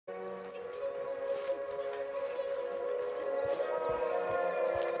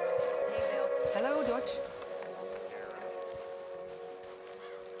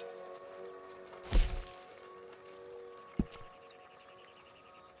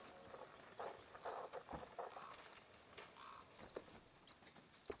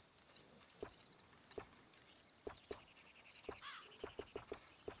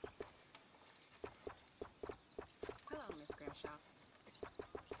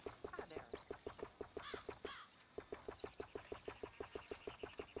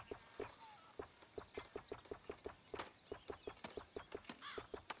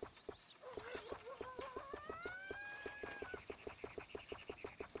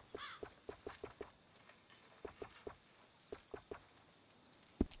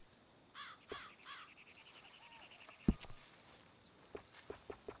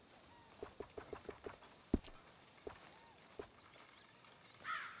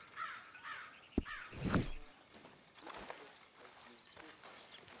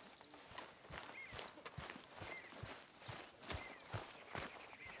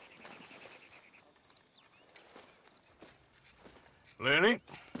Lenny,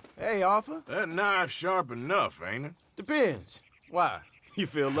 Hey, Arthur. that knife's sharp enough, ain't it? Depends. Why? You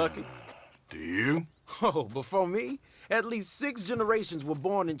feel lucky? Do you? Oh, before me, at least 6 generations were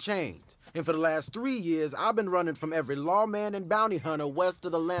born in chains. And for the last 3 years, I've been running from every lawman and bounty hunter west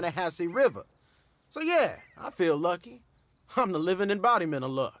of the Lannahechee River. So yeah, I feel lucky. I'm the living embodiment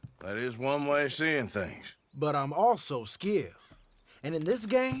of luck. That is one way of seeing things. But I'm also skilled. And in this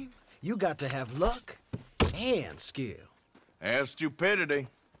game, you got to have luck and skill. And stupidity.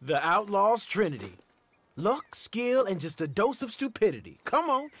 The Outlaw's Trinity. Luck, skill, and just a dose of stupidity. Come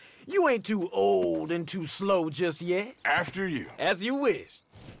on, you ain't too old and too slow just yet. After you. As you wish.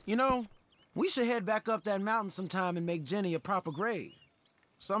 You know, we should head back up that mountain sometime and make Jenny a proper grave.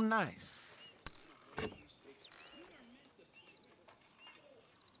 Something nice.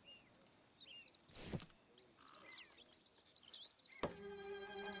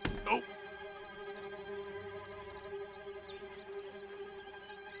 Oh.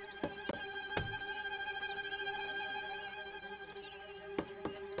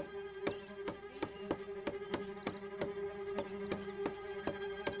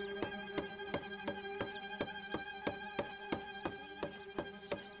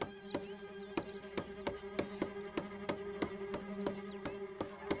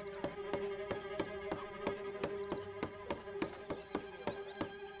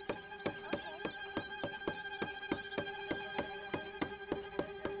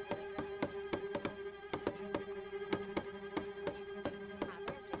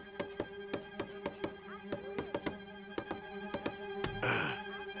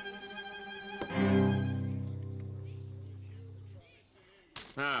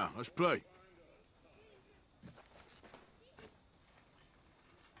 Now, let's play.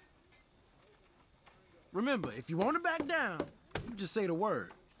 Remember, if you want to back down, you just say the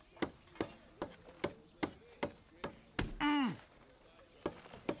word.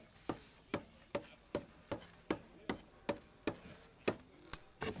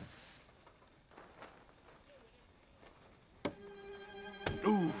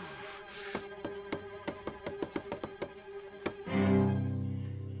 Oof.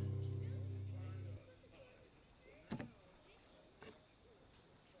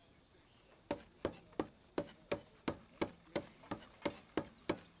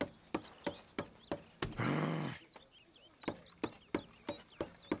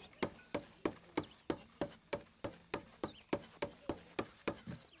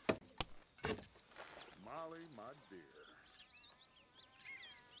 Molly, my dear.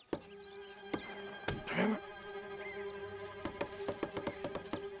 Damn it.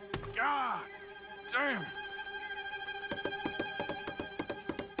 God damn it.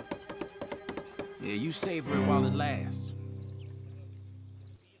 Yeah, you savor it while it lasts.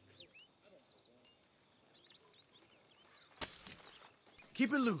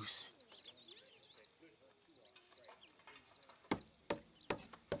 Keep it loose.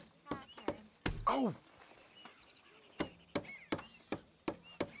 Oh!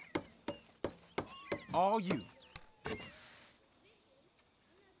 All you.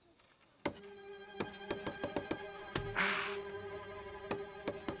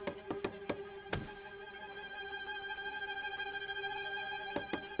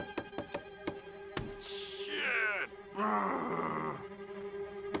 Shit. Ugh.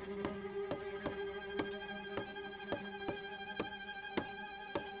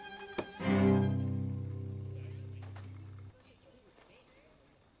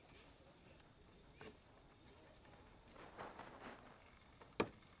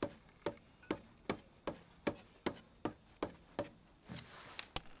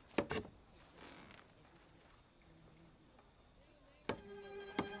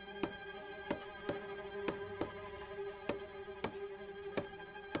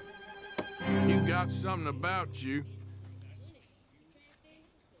 You got something about you.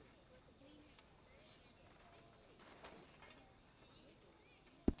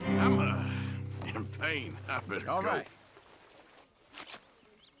 I'm in pain. I better All go. right.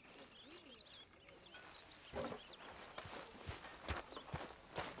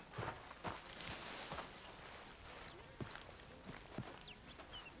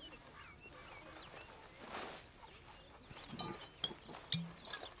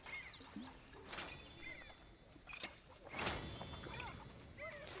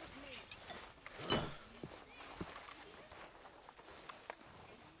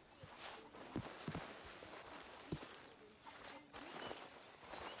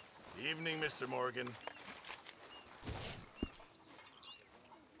 Evening, Mr. Morgan.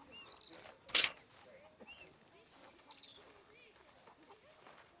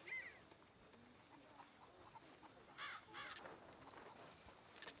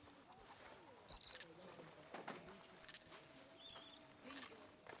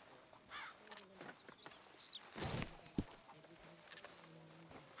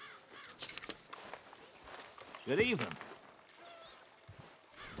 Good evening.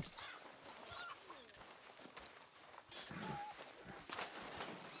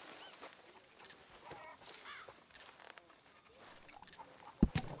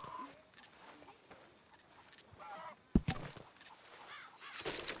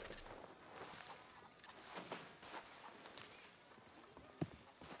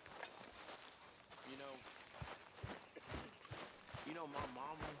 You know, my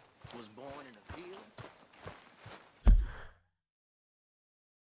mama was born in a field.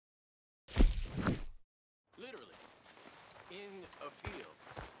 Literally, in a field.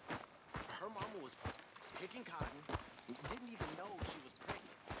 Her mama was picking cotton, didn't even know she was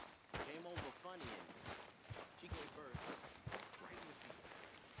pregnant. Came over funny and she gave birth right in the field.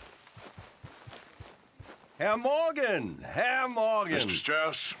 Herr Morgan! Herr Morgan! Mr.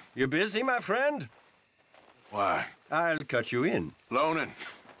 Strauss, You busy, my friend? why? I'll cut you in. Loaning.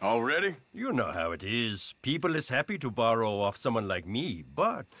 Already? You know how it is. People is happy to borrow off someone like me,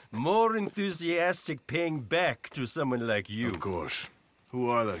 but more enthusiastic paying back to someone like you. Of course. Who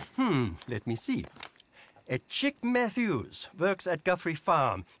are they? Let me see. Chick Matthews works at Guthrie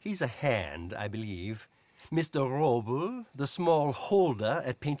Farm. He's a hand, I believe. Mr. Roble, the small holder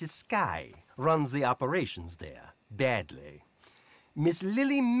at Painted Sky, runs the operations there, badly. Miss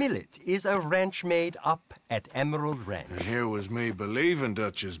Lily Millet is a ranch maid up at Emerald Ranch. And here was me believing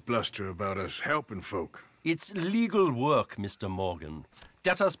Dutch's bluster about us helping folk. It's legal work, Mr. Morgan.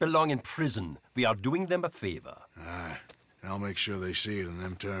 Debtors belong in prison. We are doing them a favor. Aye. And I'll make sure they see it in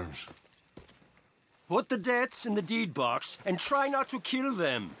them terms. Put the debts in the deed box and try not to kill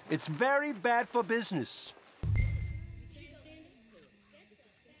them. It's very bad for business.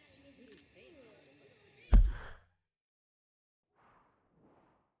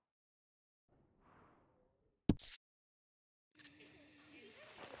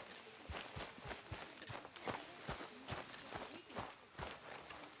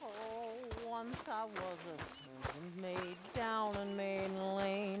 Once I was a servant maid down in Maiden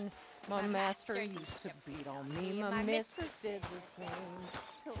Lane. My master used to beat on me. My mistress did the same.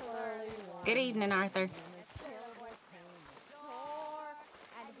 Till early one Good evening, Arthur. and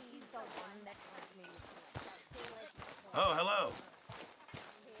he's the one that taught me to Oh, hello.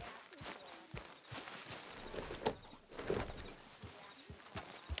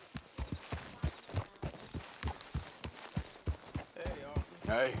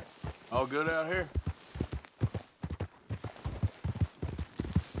 Hey, all good out here?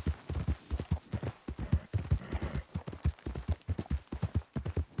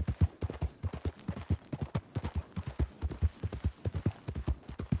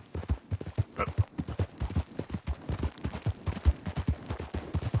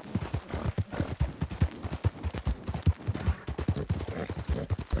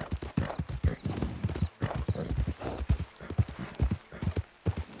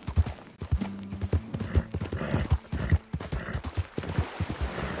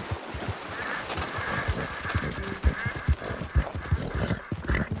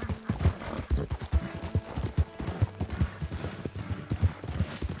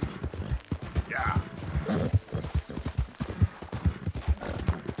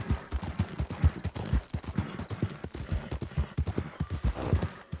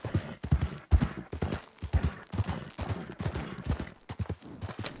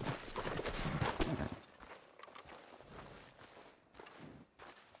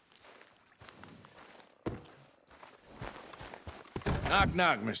 Knock,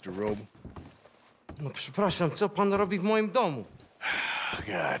 knock, Mr. Roble. No przepraszam, co pan robi w moim domu?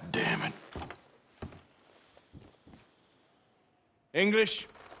 God damn it. English?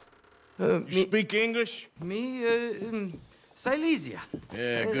 You speak English? Me, Silesia.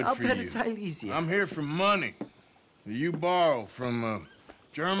 Yeah, good for Upper you. Silesia. I'm here for money. You borrow from a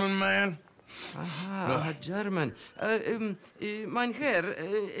German man? Ah, German. Mein Herr,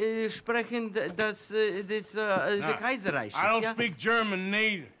 sprechen the Kaiserreich. I don't speak German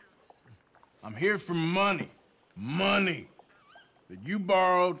neither. I'm here for money. Money that you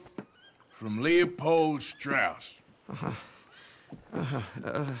borrowed from Leopold Strauss.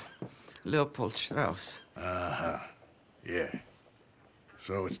 Leopold Strauss. Yeah.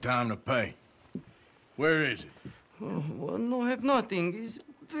 So it's time to pay. Where is it? Oh, well, no, have nothing. It's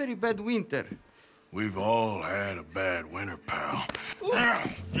very bad winter. We've all had a bad winter, pal.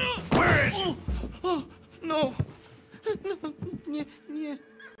 Where is it? Oh, no. No, nie, nie.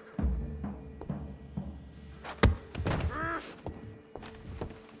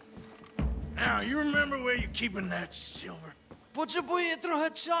 Now, you remember where you're keeping that silver? Potrzebuję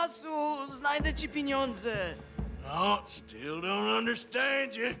trochę czasu. Znajdę ci pieniądze. No, still don't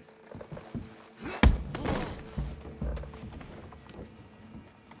understand you.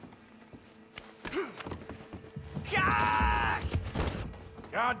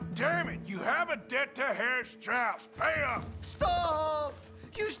 God damn it! You have a debt to Herr Strauss. Pay up! Stop!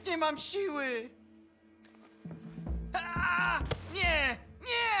 Już nie mam siły! A! Nie!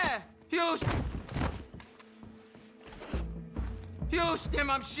 Nie! Już! Już nie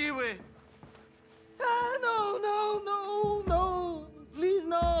mam siły! No, no, no, no! Please,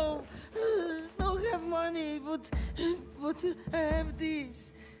 no! No have money, but I have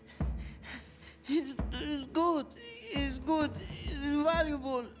this. It's good. It's good. It's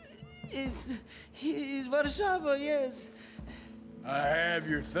valuable. It's Warszawa, yes. I have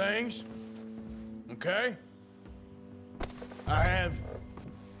your things, okay? I have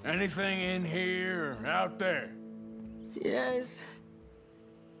anything in here or out there. Yes.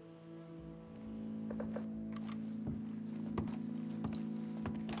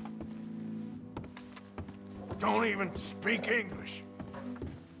 Don't even speak English.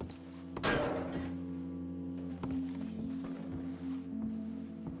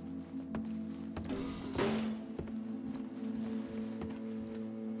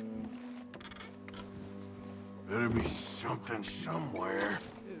 Better be something somewhere.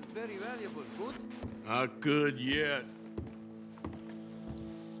 Very valuable. Good. Not good yet.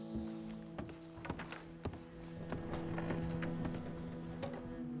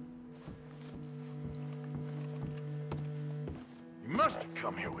 You must have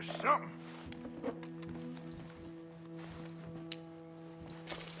come here with something.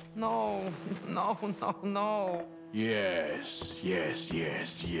 No, no, no, no. Yes, yes,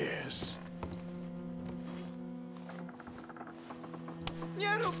 yes, yes.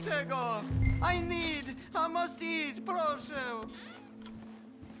 Nie rób tego! I must eat, proszę!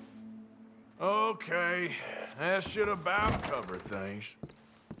 Okay, that should about cover things.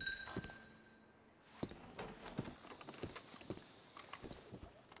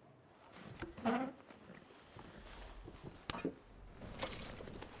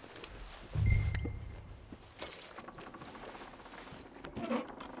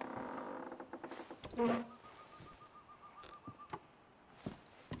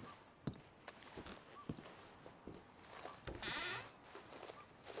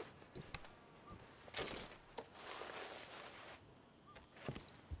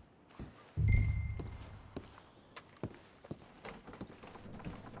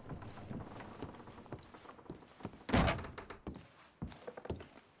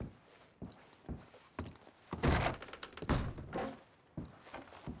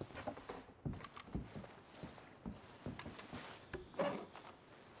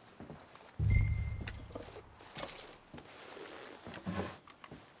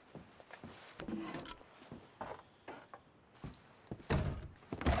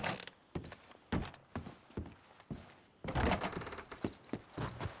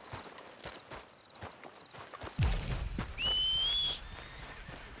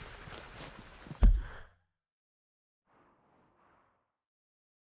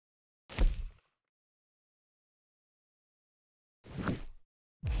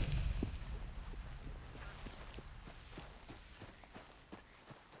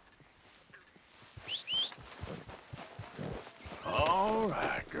 All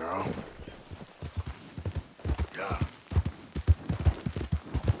right, girl. Yeah.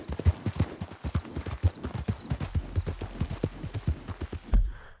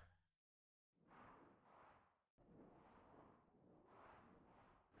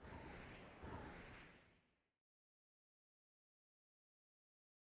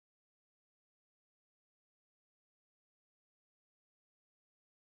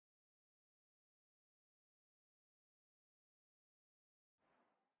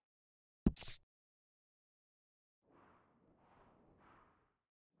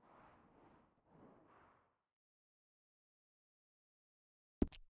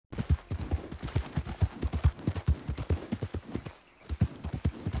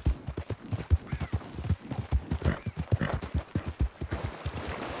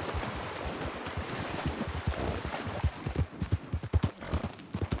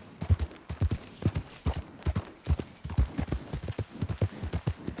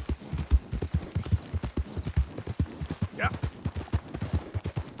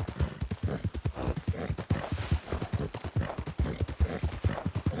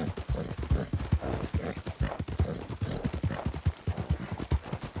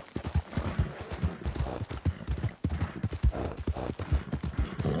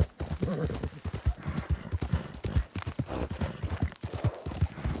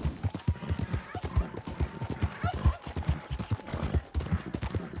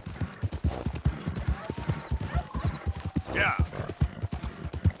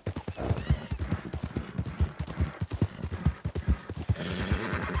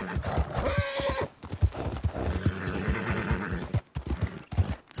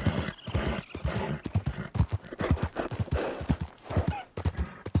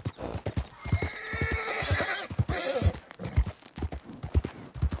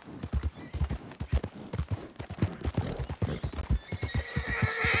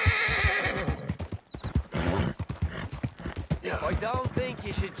 don't think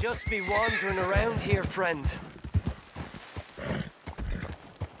you should just be wandering around here, friend.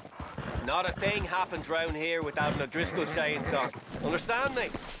 Not a thing happens round here without an O'Driscoll saying so. Understand me?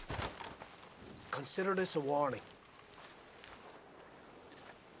 Consider this a warning.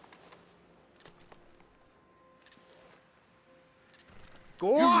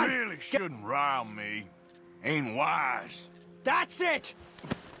 Go on! You really shouldn't rile me. Ain't wise. That's it!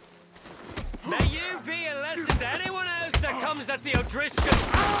 May you be a lesson to anyone else that comes at the O'Driscoll.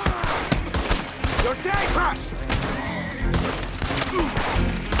 You're dead, Crust!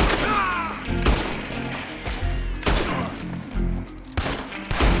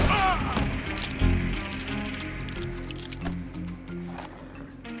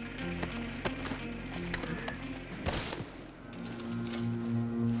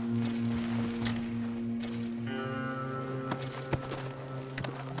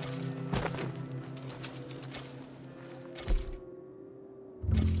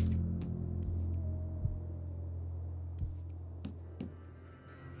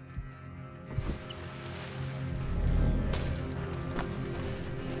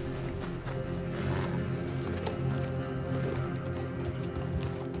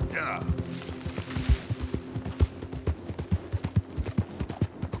 Yeah.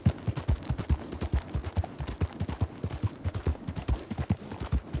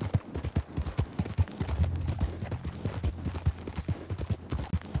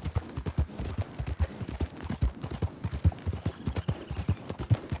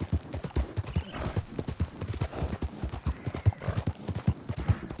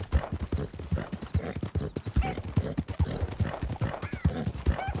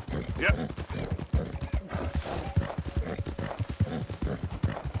 Yep.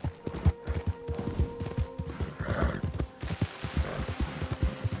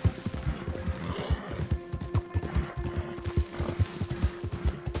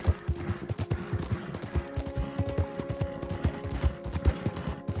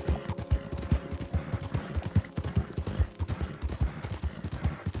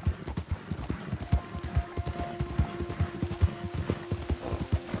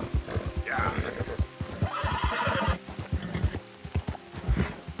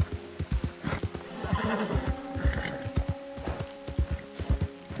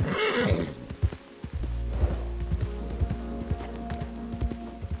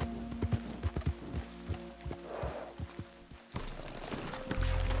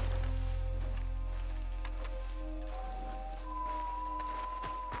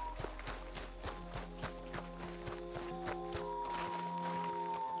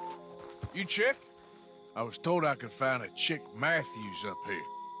 You Chick? I was told I could find a Chick Matthews up here.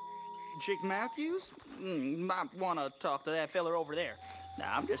 Chick Matthews? Might want to talk to that fella over there. Nah,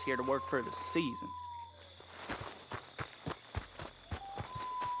 I'm just here to work for the season.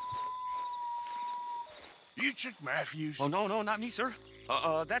 You Chick Matthews? Oh, no, not me, sir.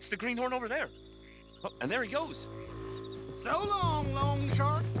 That's the greenhorn over there. Oh, and there he goes. So long, Long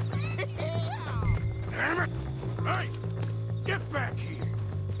Shark. Damn it! Hey, get back here.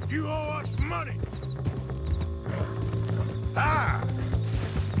 You owe us money. Ah!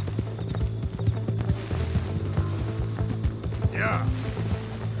 Yeah.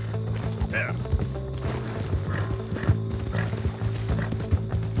 Yeah.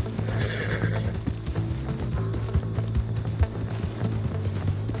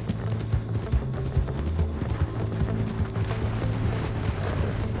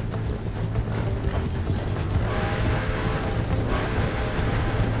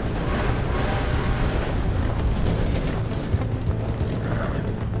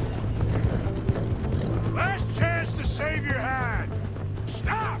 Last chance to save your hide.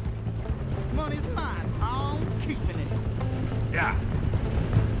 Stop! Money's mine. I'm keeping it. Yeah.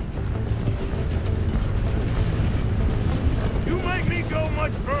 You make me go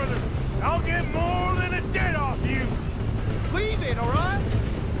much further, I'll get more than a debt off you. Leave it, all right?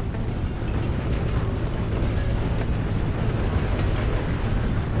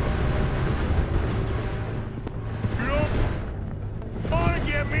 You don't want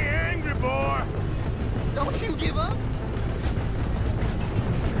to get me angry, boy. Don't you give up.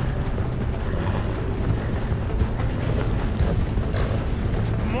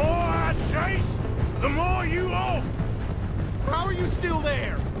 The more I chase, the more you owe. How are you still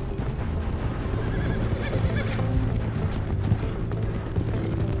there?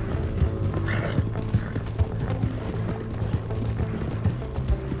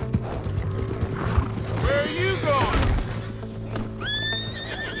 Where are you going?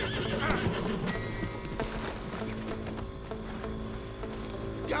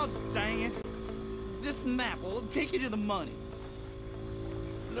 God dang it. This map will take you to the money.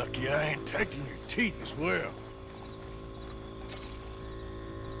 Lucky I ain't taking your teeth as well.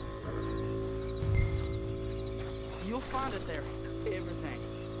 You'll find it there.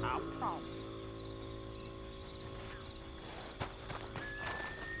 Everything. I promise.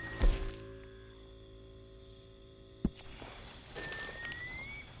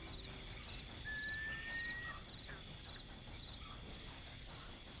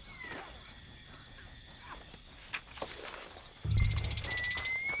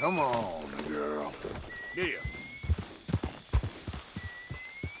 Come on, girl. Yeah.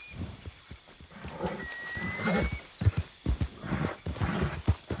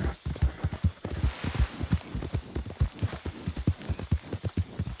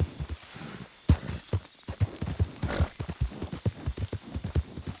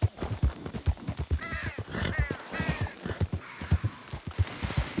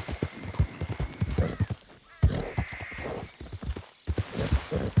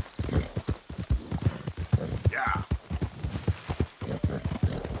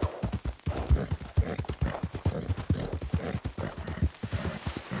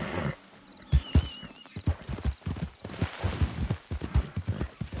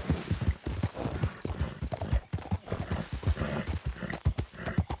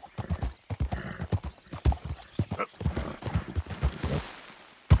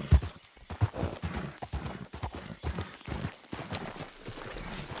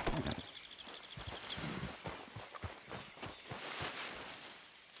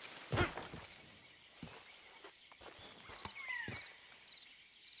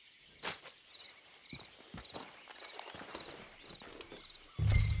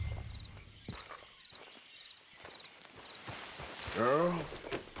 Girl?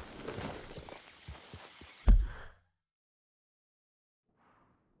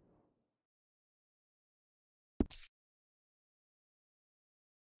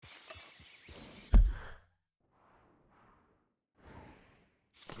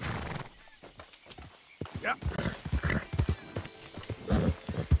 Yep.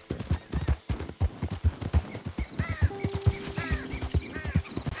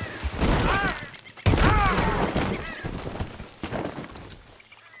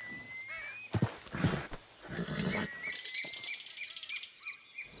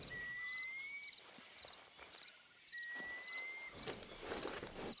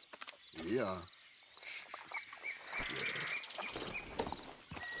 Yeah.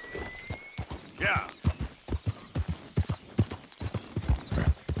 Yeah.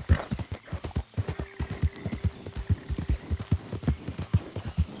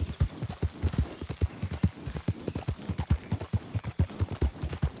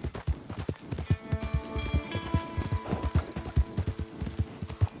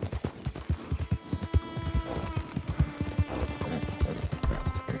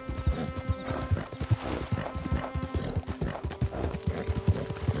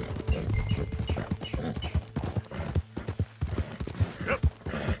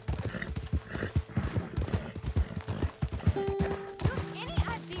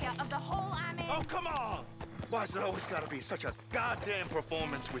 Oh, come on! Why's it always gotta be such a goddamn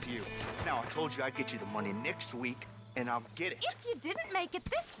performance with you? Now, I told you I'd get you the money next week, and I'll get it. If you didn't make it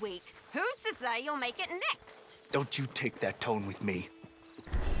this week, who's to say you'll make it next? Don't you take that tone with me.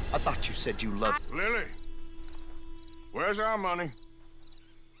 I thought you said you loved... Lily, where's our money?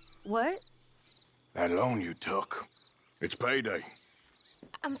 What? That loan you took. It's payday.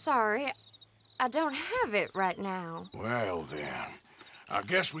 I'm sorry. I don't have it right now. Well, then, I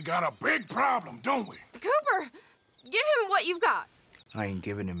guess we got a big problem, don't we? Cooper, give him what you've got. I ain't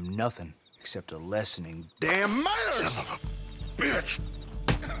giving him nothing except a lessening damn manners! Son of a bitch!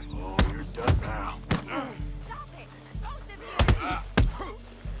 Oh, you're done now. Stop it, both of you.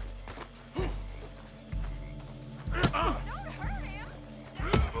 Don't hurt him.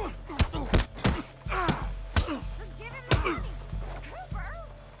 Just give him the money. Cooper.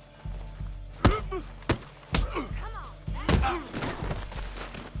 Come on.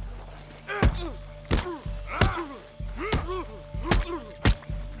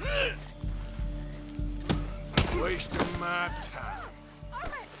 Wasting my time.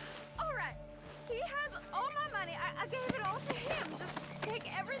 All right. He has all my money. I gave it all to him. Just take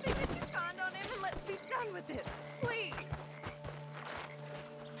everything that you find on him and let's be done with this. Please.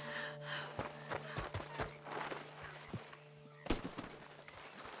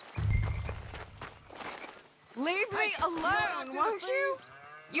 Leave me alone, won't you?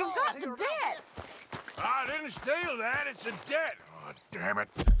 You've got the debt. I didn't steal that. It's a debt. Oh, damn it.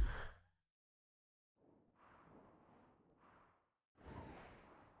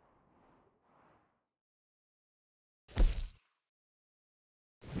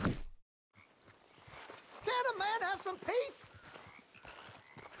 a man have some peace?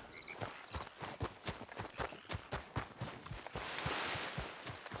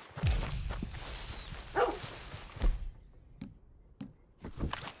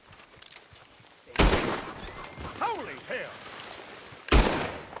 Holy hell!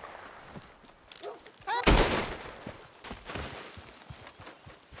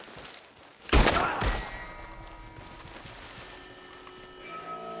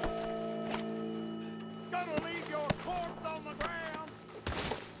 Gonna leave your corpse on the ground.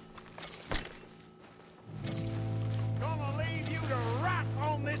 Gonna leave you to rot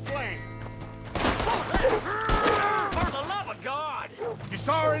on this land. For the love of God! You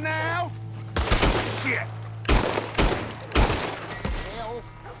sorry now? Shit! Hell.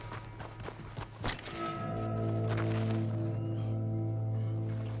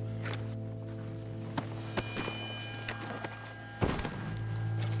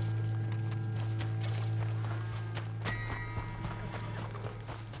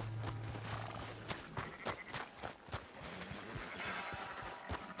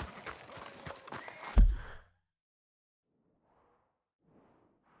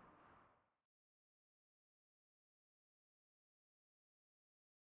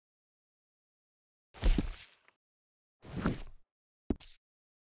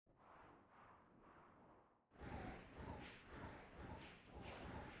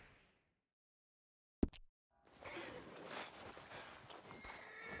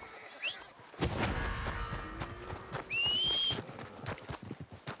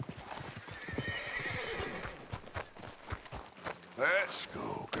 Let's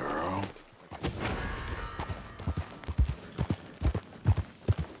go, girl.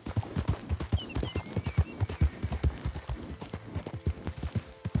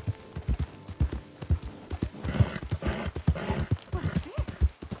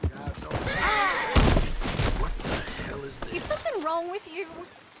 What the hell is this? Is something wrong with you?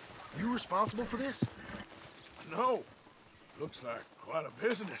 You responsible for this? No. Looks like quite a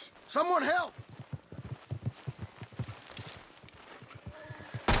business. Someone help!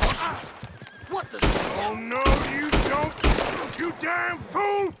 What the? Oh, no, you don't! You damn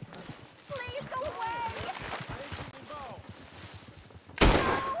fool! Please go away!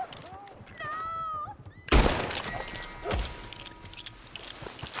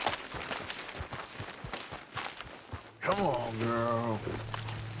 Come on, girl.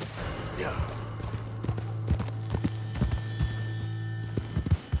 Yeah.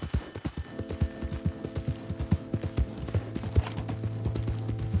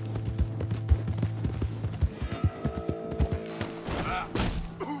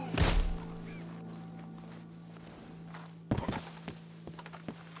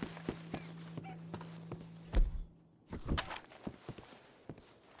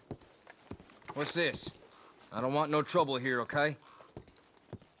 What's this? I don't want no trouble here, okay?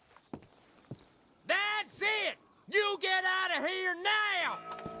 That's it! You get out of here now!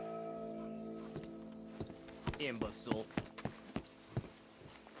 Imbecile.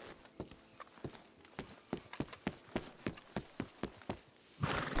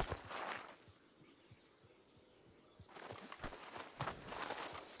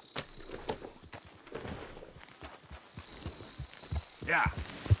 Yeah.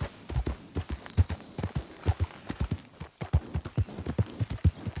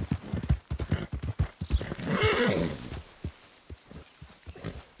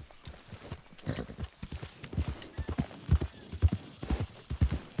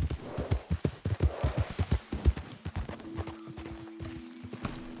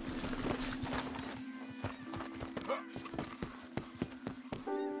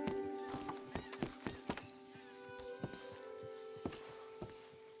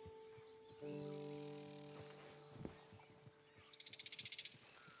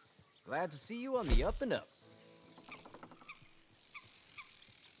 Glad to see you on the up and up.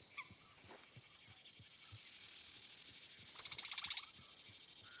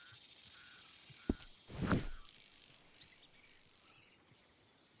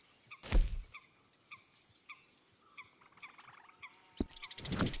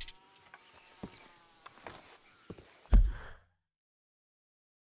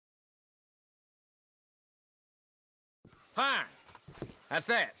 Fine. That's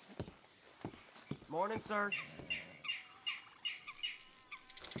that. Morning, sir.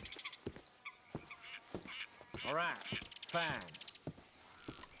 All right. Fine.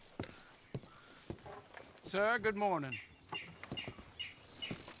 Sir, good morning.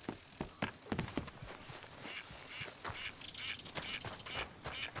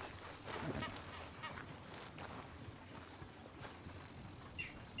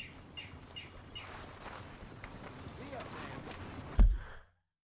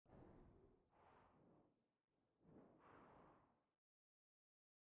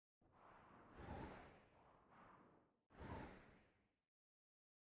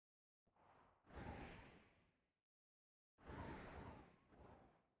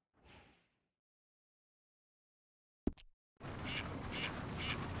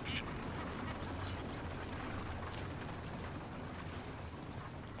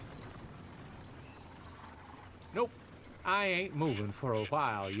 Nope. I ain't moving for a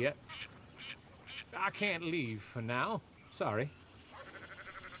while yet. I can't leave for now. Sorry.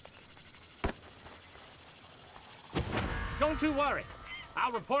 Don't you worry.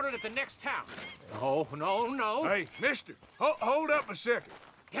 I'll report it at the next town. No, no, no. Hey, mister, hold up a second.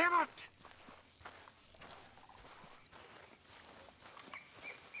 Damn it!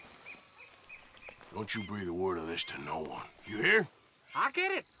 Don't you breathe a word of this to no one. You hear? I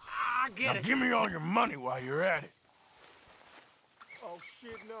get it. I get Now it. give me all your money while you're at it. Oh,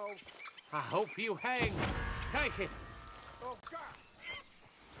 shit, no. I hope you hang. Take it. Oh, God.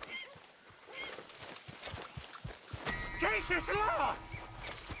 Jesus Lord!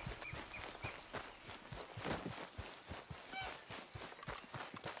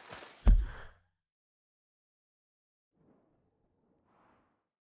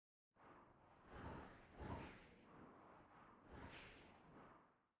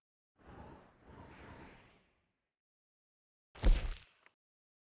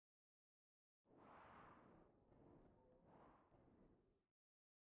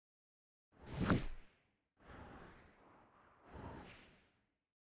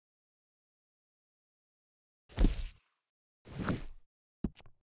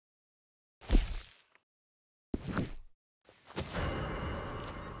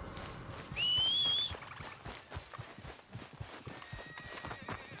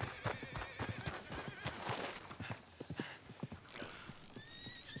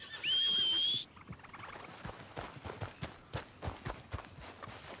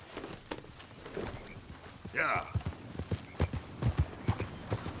 Yeah.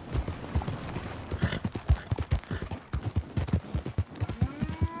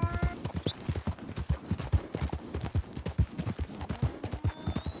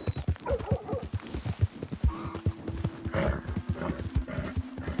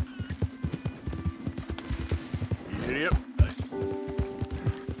 Idiot.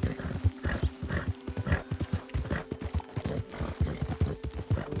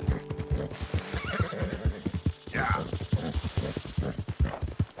 Yeah.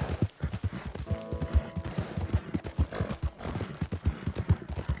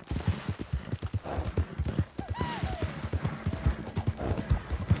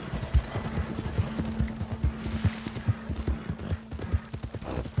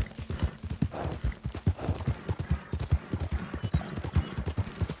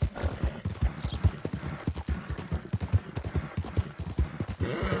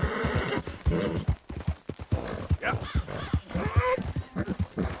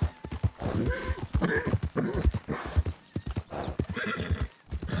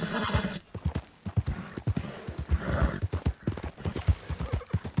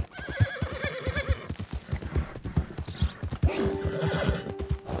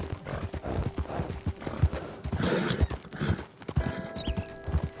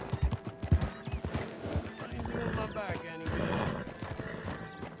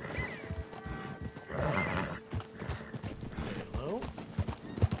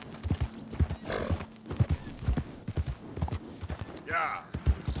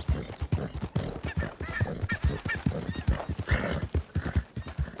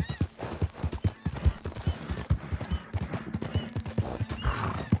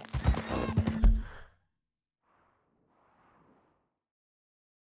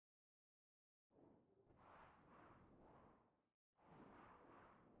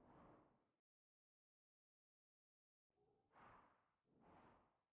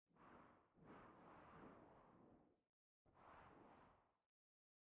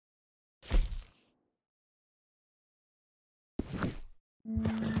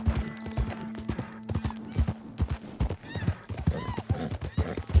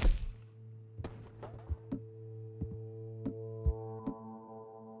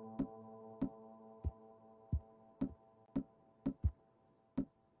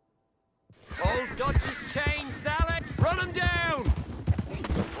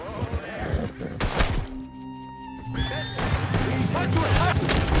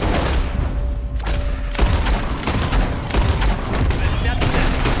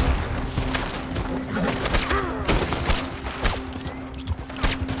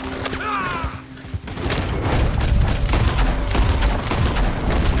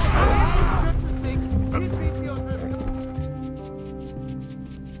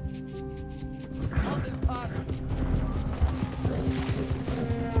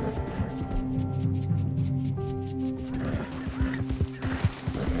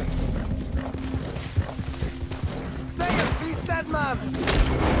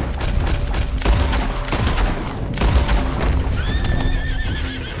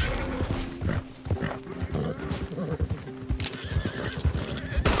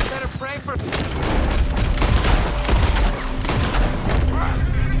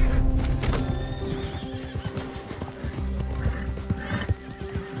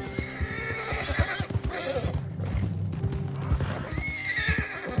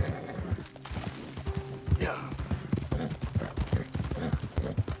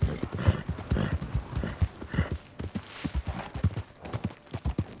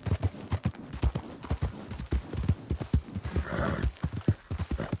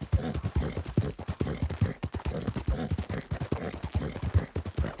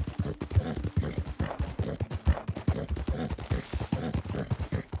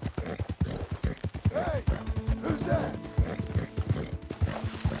 Hey, who's that?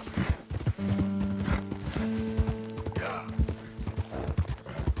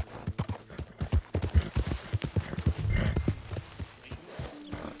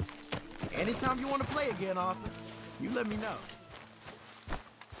 Anytime you want to play again, Arthur, you let me know.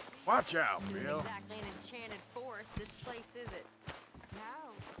 Watch out, This isn't Bill. exactly an enchanted forest, this place, is it?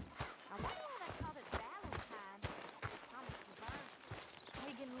 No. I wonder why they called it Valentine. Thomas reversed. How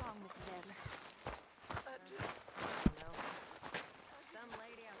you getting along, Mrs. Adler? I don't know. Some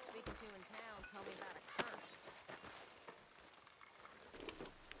lady I was speaking to in town told me about a curse.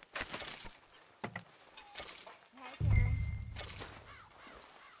 Hey, Karen.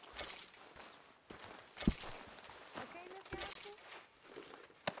 Okay, Miss Jackson?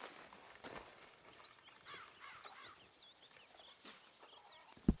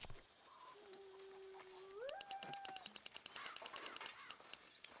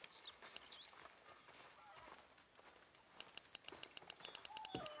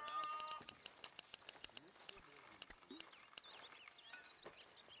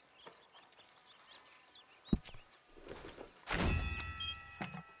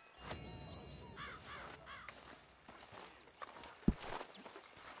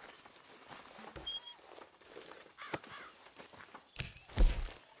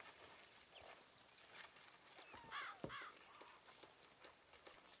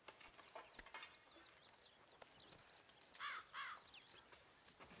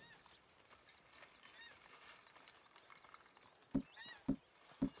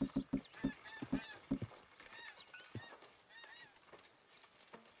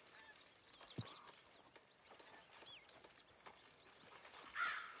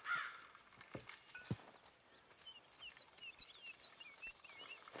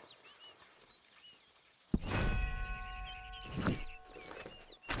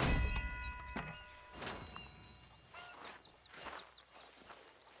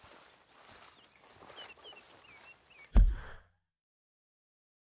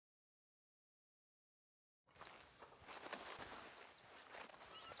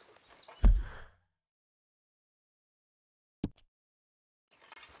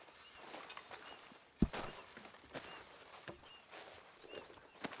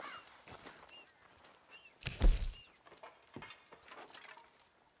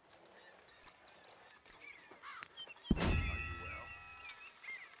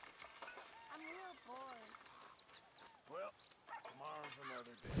 Well, tomorrow's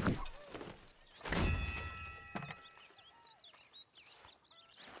another day.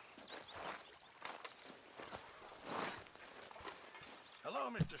 Hello,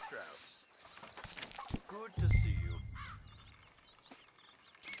 Mr. Strauss. Good to see you.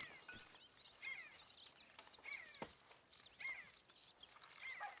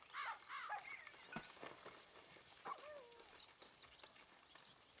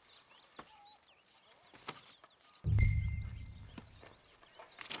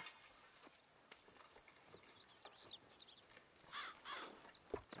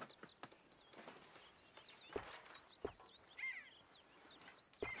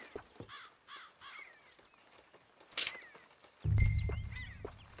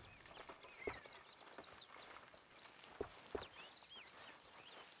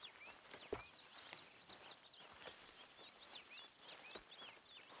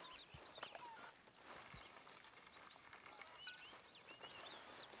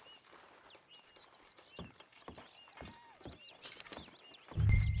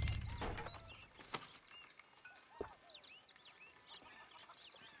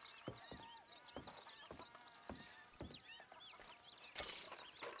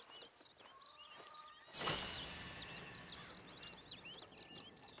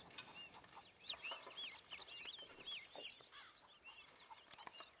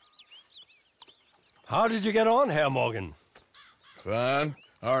 How did you get on, Herr Morgan? Fine.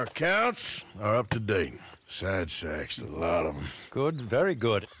 Our accounts are up to date. Sad sacks, a lot of them. Good, very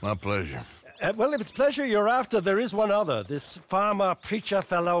good. My pleasure. Well, if it's pleasure you're after, there is one other. This farmer preacher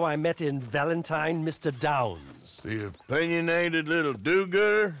fellow I met in Valentine, Mr. Downs. The opinionated little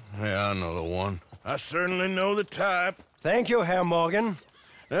do-gooder? Yeah, I know the one. I certainly know the type. Thank you, Herr Morgan.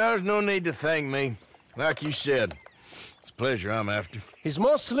 There's no need to thank me. Like you said, it's pleasure I'm after. He's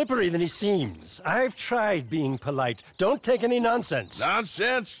more slippery than he seems. I've tried being polite. Don't take any nonsense.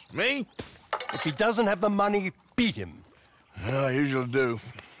 Nonsense? Me? If he doesn't have the money, beat him. Well, I usually do.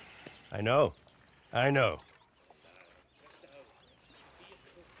 I know. I know.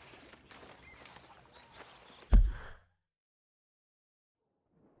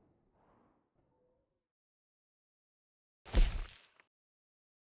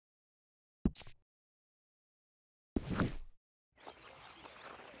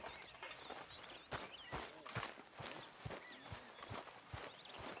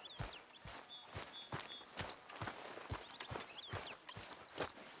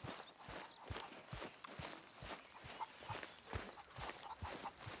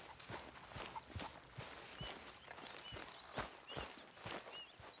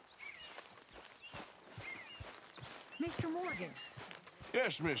 Mr. Morgan,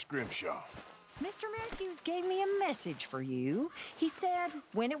 Yes, Miss Grimshaw. Mr. Matthews gave me a message for you. He said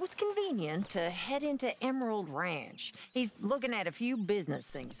when it was convenient to head into Emerald Ranch. He's looking at a few business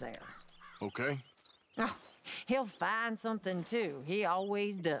things there. Okay. Oh, he'll find something, too. He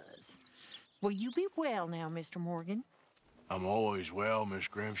always does. Will you be well now, Mr. Morgan? I'm always well, Miss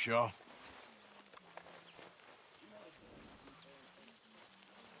Grimshaw.